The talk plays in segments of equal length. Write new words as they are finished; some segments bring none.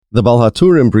The Baal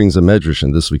HaTurim brings a medrash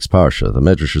in this week's parsha. The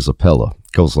medrash is a pella.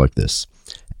 It goes like this.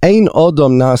 Ein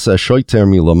odom nasa shoiter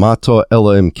milamato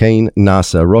ela imkein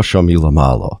nasa rosha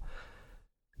milamalo.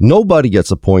 Nobody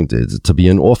gets appointed to be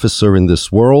an officer in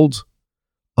this world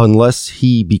unless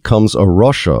he becomes a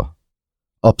Rasha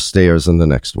upstairs in the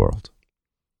next world.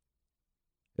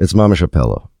 It's mamash a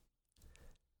pella.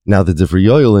 Now, the Divrei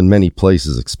Yoel in many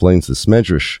places explains this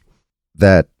medrash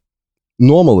that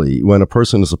normally when a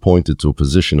person is appointed to a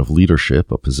position of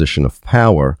leadership, a position of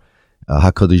power,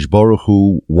 HaKadosh Baruch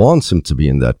Hu wants him to be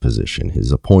in that position.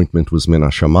 His appointment was min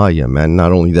hashamayim, and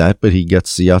not only that, but he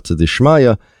gets siyata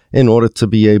d'shmaya in order to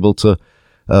be able to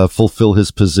fulfill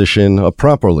his position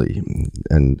properly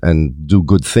and do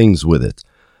good things with it.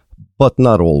 But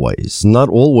not always. Not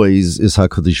always is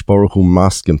HaKadosh Baruch Hu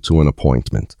maskim to an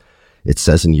appointment. It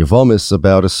says in Yevamis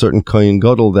about a certain Kohen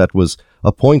Gadol that was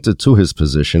appointed to his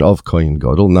position of Kohen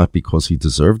Gadol, not because he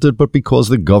deserved it, but because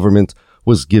the government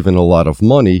was given a lot of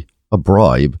money, a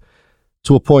bribe,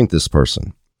 to appoint this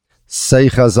person. Say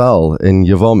Chazal in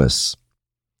Yevamis,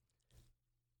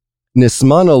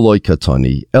 Nismana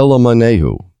loikatani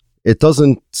elamanehu. It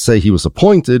doesn't say he was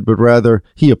appointed, but rather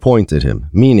he appointed him,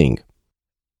 meaning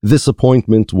this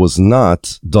appointment was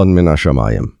not done min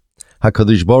hashamayim.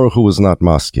 HaKadosh Baruch Hu was not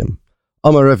maskim.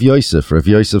 Amar Rav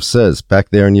Yosef says, back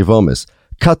there in Yevamis,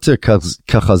 Kater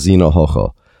kachazina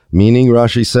hocha, meaning,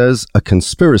 Rashi says, a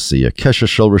conspiracy, a kesha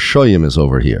shel rishoyim is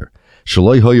over here.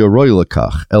 Shaloi hoya roy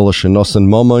lekach, ela shenosan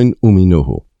mamain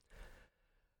uminuhu.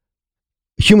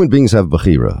 Human beings have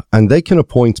bechira, and they can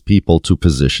appoint people to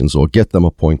positions or get them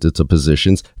appointed to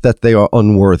positions that they are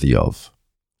unworthy of.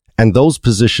 And those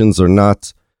positions are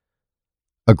not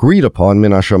agreed upon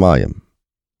min hashamayim.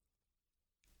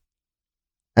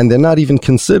 And they're not even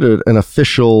considered an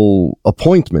official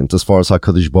appointment as far as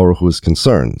HaKadosh Baruch Hu is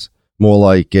concerned. More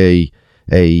like a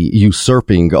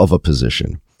usurping of a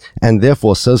position. And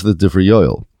therefore, says the Divrei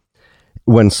Yoel,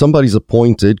 when somebody's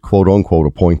appointed, quote unquote,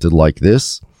 appointed like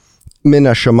this, min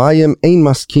hashamayim ein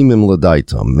maskimim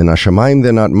l'daitam. Min hashamayim,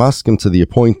 they're not maskim to the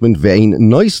appointment. Ve'ein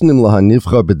noisnim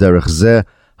lahanivcha b'derech zeh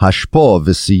hashpo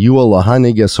v'siyua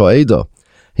lahaniges ha'eda.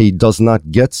 He does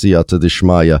not get siyata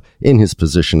d'shmaya in his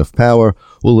position of power.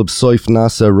 Ulebsoif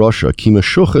nasa rosha ki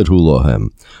meshuchet hu lohem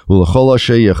ulechol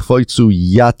asher yechfoitzu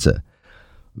yate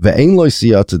ve'ein lo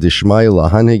siyata d'shmaya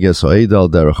lahaniges ha'eda al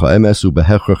derech ha'emes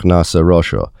ubehechrach nasa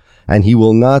rosha. And he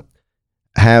will not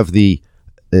have the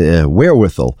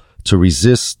wherewithal to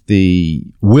resist the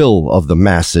will of the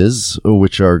masses,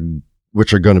 which are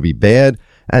going to be bad,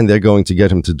 and they're going to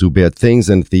get him to do bad things,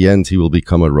 and at the end he will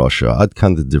become a Rasha. Ad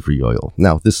kan the Divrei Yoel.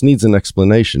 Now, this needs an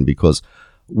explanation, because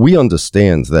we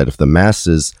understand that if the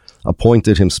masses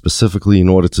appointed him specifically in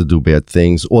order to do bad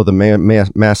things, or the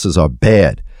masses are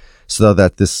bad, so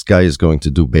that this guy is going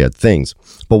to do bad things.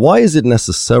 But why is it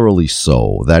necessarily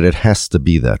so that it has to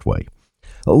be that way?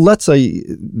 Let's say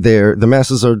the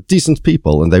masses are decent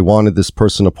people and they wanted this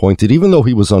person appointed, even though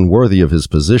he was unworthy of his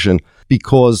position,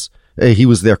 because he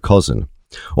was their cousin.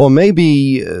 Or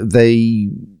maybe they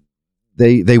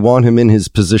want him in his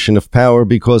position of power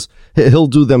because he'll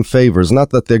do them favors,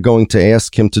 not that they're going to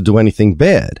ask him to do anything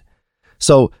bad.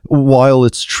 So while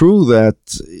it's true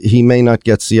that he may not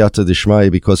get siyata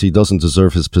d'shmaya because he doesn't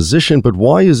deserve his position, but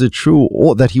why is it true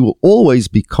that he will always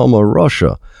become a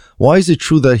Rasha? Why is it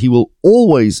true that he will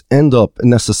always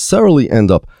necessarily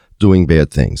end up doing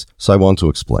bad things? So I want to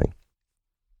explain.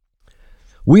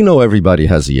 We know everybody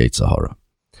has a Yetzer Hara.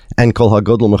 And kol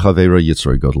hagodol mechaveira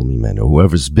yitzrei godol mimenu.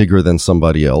 Whoever's bigger than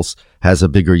somebody else has a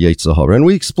bigger Yetzer Hara. And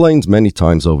we explained many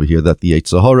times over here that the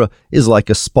Yetzer Hara is like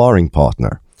a sparring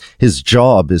partner. His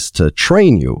job is to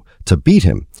train you, to beat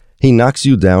him. He knocks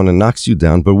you down and knocks you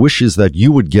down, but wishes that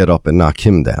you would get up and knock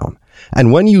him down.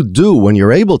 And when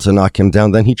you're able to knock him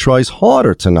down, then he tries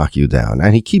harder to knock you down.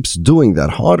 And he keeps doing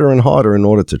that harder and harder in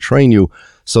order to train you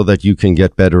so that you can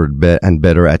get better and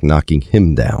better at knocking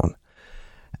him down.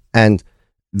 And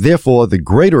therefore, the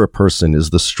greater a person is,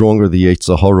 the stronger the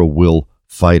Yetzer Hara will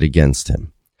fight against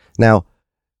him. Now,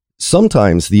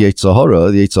 sometimes the Yetzer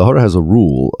Hara has a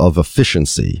rule of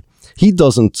efficiency. He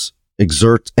doesn't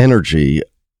exert energy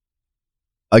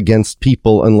against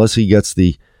people unless he gets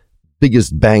the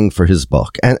biggest bang for his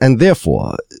buck. And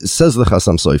therefore, says the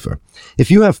Chassam Sofer,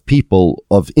 if you have people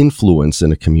of influence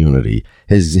in a community,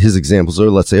 his examples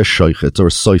are, let's say, a shochet or a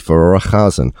sofer or a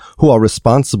chazan, who are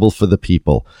responsible for the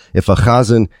people. If a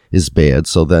chazan is bad,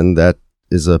 so then that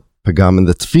is a pagam in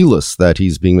the tefillas that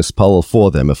he's being mispalel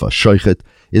for them. If a shochet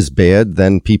is bad,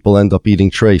 then people end up eating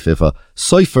treif. If a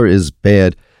sofer is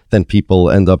bad, then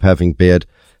people end up having bad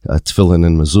tefillin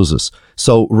and mezuzahs.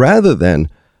 So rather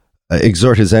than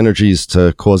exert his energies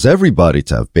to cause everybody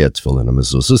to have bad tefillin and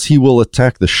mezuzahs, he will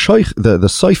attack the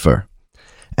cipher.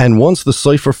 And once the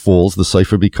cipher falls, the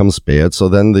cipher becomes bad. So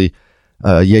then the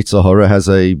Yetzer Hara has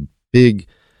a big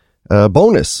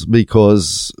bonus,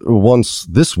 because once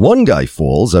this one guy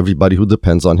falls, everybody who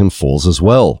depends on him falls as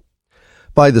well.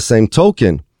 By the same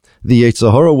token, the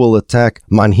Yetzer Hara will attack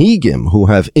manhigim, who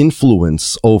have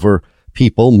influence over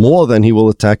people, more than he will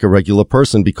attack a regular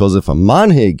person, because if a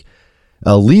manhig,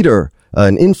 a leader,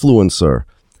 an influencer,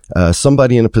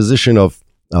 somebody in a position of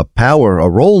power, a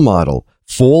role model,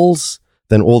 falls,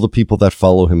 then all the people that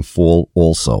follow him fall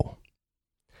also.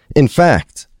 In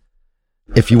fact,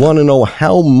 if you want to know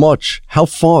how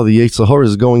far the Yetzer Hara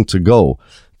is going to go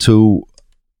to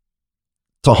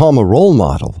harm a role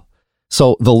model,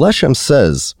 so the Leshem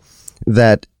says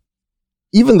that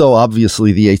even though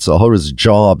obviously the Yetzer Hara's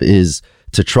job is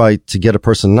to try to get a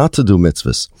person not to do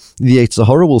mitzvahs, the Yetzer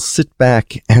Hara will sit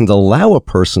back and allow a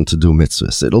person to do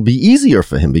mitzvahs. It'll be easier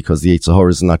for him because the Yetzer Hara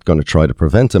is not going to try to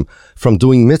prevent him from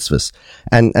doing mitzvahs.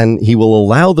 And he will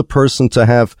allow the person to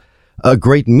have a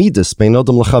great midas, bein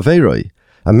adam l'chaveroi.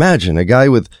 Imagine a guy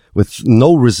with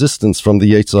no resistance from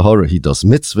the Yetzer Hara. He does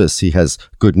mitzvahs, he has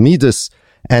good midas,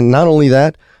 and not only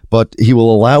that, but he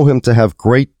will allow him to have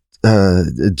great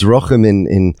drachim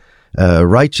in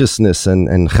righteousness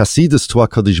and chasidus to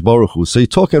HaKadosh Baruch Hu. So you're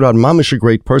talking about mamish, a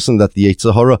great person that the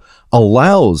Yetzer Hara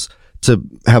allows to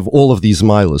have all of these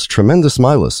milas, tremendous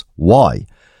milas. Why?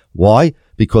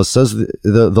 Because says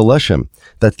the Leshem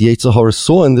that the Yetzer Hara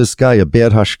saw in this guy a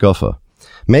bad hashkafa.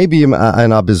 Maybe an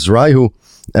abizrayu,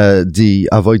 the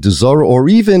avodah zarah, or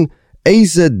even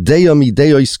eze deya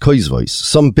mideos koizvois,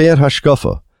 some bad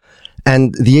hashkafa.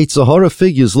 And the Yetzer Hara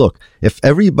figures, look, if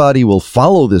everybody will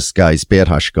follow this guy's bad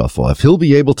hashkafa, if he'll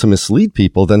be able to mislead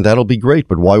people, then that'll be great.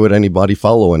 But why would anybody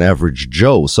follow an average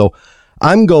Joe? So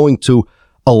I'm going to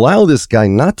allow this guy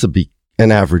not to be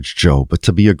an average Joe, but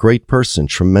to be a great person.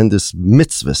 Tremendous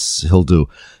mitzvahs he'll do.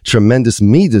 Tremendous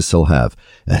midas he'll have.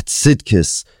 At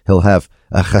tzidkis, he'll have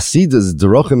chasidus,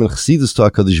 derachim and chasidus to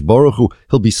HaKadosh Baruch Hu.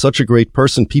 He'll be such a great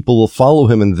person. People will follow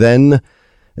him, and then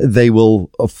they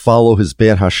will follow his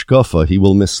bad hashkafa. He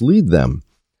will mislead them.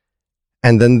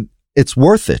 And then it's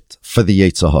worth it for the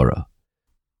Yetzer Hara.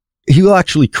 He will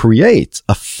actually create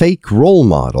a fake role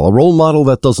model, a role model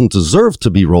that doesn't deserve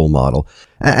to be role model.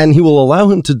 And he will allow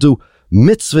him to do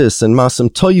mitzvahs and masim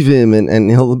toivim, and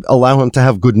he'll allow him to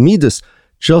have good midas,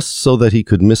 just so that he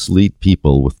could mislead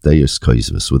people with deus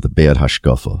koizvus, with a bad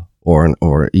hashkafa,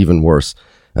 or even worse,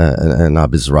 an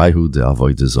abizrayu de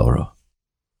avodah zarah.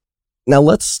 Now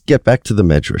let's get back to the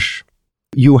Medrash.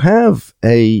 You have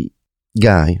a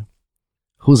guy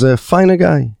who's a finer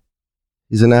guy.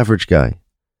 He's an average guy,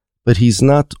 but he's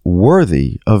not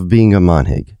worthy of being a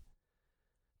manhig.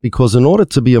 Because in order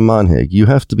to be a manhig, you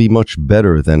have to be much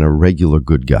better than a regular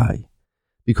good guy.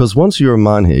 Because once you're a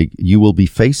manhig, you will be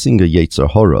facing a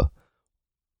Yetzer Hara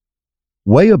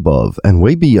way above and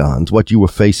way beyond what you were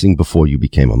facing before you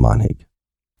became a manhig.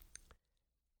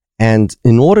 And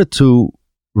in order to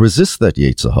resist that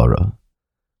Yetzer Hara,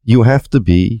 you have to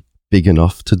be big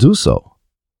enough to do so.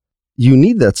 You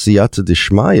need that siyata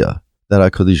dishmaya that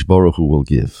HaKadosh Baruch Hu will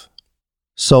give.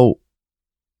 So,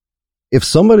 if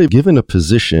somebody given a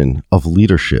position of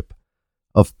leadership,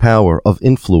 of power, of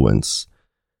influence,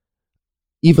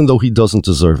 even though he doesn't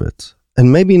deserve it,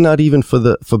 and maybe not even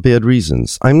for bad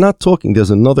reasons. I'm not talking,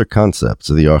 there's another concept,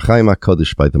 so the Archaim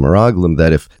HaKadosh by the Meraglim,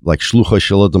 that if, like Shluchai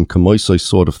Shel Adam Kamoisoi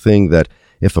sort of thing, that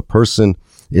if a person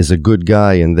is a good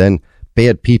guy and then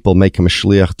bad people make him a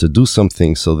shliach to do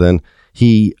something, so then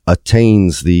he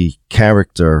attains the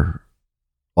character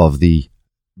of the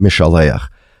Mishaleach.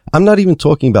 I'm not even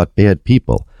talking about bad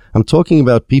people. I'm talking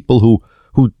about people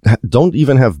who don't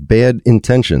even have bad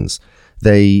intentions.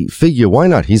 They figure, why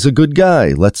not? He's a good guy.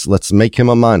 Let's make him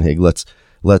a manhig.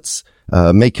 Let's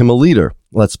make him a leader.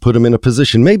 Let's put him in a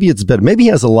position. Maybe it's better. Maybe he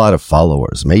has a lot of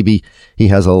followers. Maybe he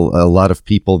has a lot of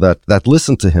people that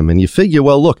listen to him. And you figure,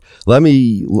 well, look,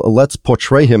 let's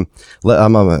portray him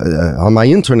on my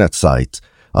internet site,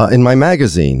 in my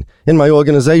magazine, in my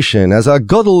organization, as a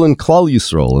Gadol in Klal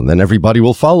Yisrael, and then everybody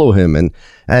will follow him,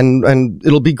 and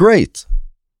it'll be great.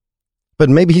 But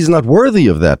maybe he's not worthy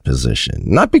of that position.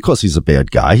 Not because he's a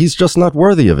bad guy. He's just not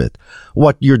worthy of it.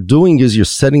 What you're doing is you're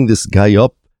setting this guy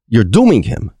up. You're dooming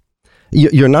him.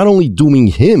 You're not only dooming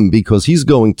him because he's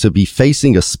going to be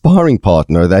facing a sparring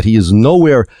partner that he is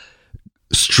nowhere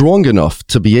strong enough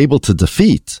to be able to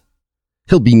defeat.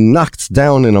 He'll be knocked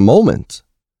down in a moment.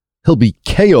 He'll be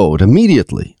KO'd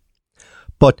immediately.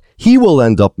 But he will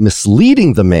end up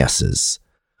misleading the masses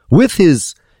with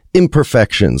his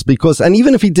imperfections, and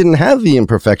even if he didn't have the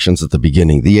imperfections at the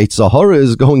beginning, the Yetzer Hara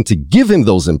is going to give him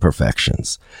those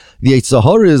imperfections. The Yetzer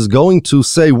Hara is going to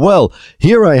say, well,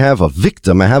 here I have a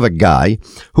victim, I have a guy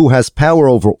who has power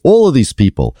over all of these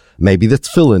people. Maybe the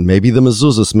tefillin, maybe the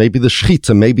mezuzahs, maybe the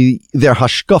shechita, maybe their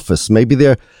hashkafas, maybe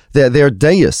their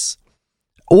deis,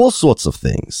 all sorts of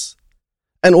things.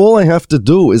 And all I have to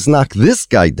do is knock this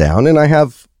guy down and I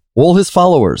have all his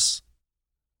followers.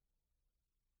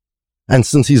 And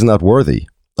since he's not worthy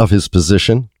of his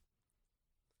position,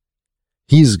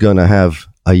 he's going to have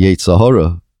a Yetzer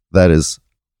Hara that is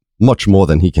much more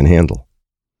than he can handle.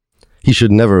 He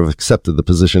should never have accepted the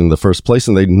position in the first place,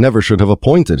 and they never should have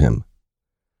appointed him.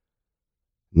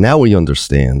 Now we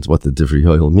understand what the Divrei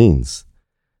Yoel means.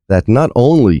 That not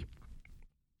only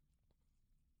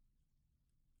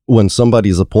when somebody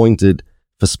is appointed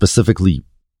for specifically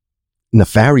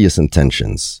nefarious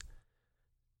intentions,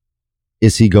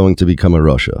 is he going to become a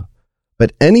Rasha?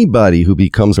 But anybody who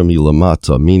becomes a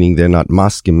milamata, meaning they're not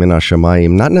maskim min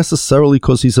hashamayim, not necessarily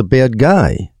because he's a bad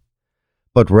guy,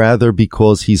 but rather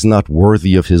because he's not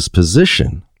worthy of his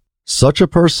position, such a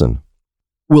person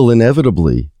will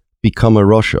inevitably become a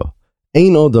Rasha.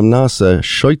 Ein odam nasa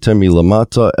shoiter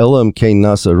milamata elam kein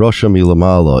nasa Rasha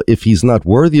milamala. If he's not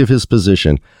worthy of his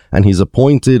position and he's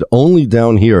appointed only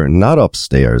down here, not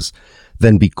upstairs,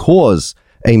 then because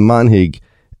a manhig,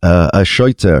 a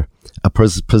shoiter, a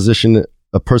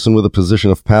person with a position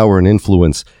of power and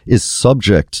influence is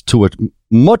subject to a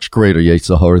much greater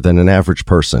Yetzer Hara than an average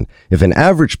person. If an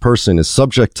average person is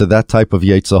subject to that type of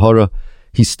Yetzer Hara,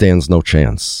 he stands no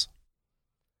chance.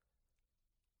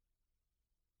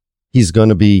 The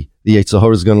Yetzer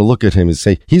Hara is going to look at him and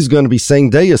say, he's going to be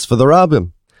saying Deis for the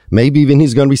Rabbim. Maybe even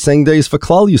he's going to be saying Deis for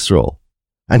Klal Yisrael.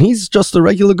 And he's just a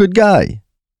regular good guy.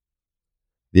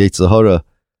 The Yetzer Hara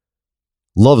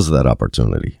loves that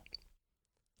opportunity,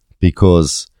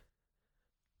 because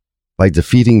by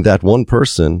defeating that one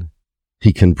person,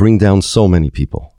 he can bring down so many people.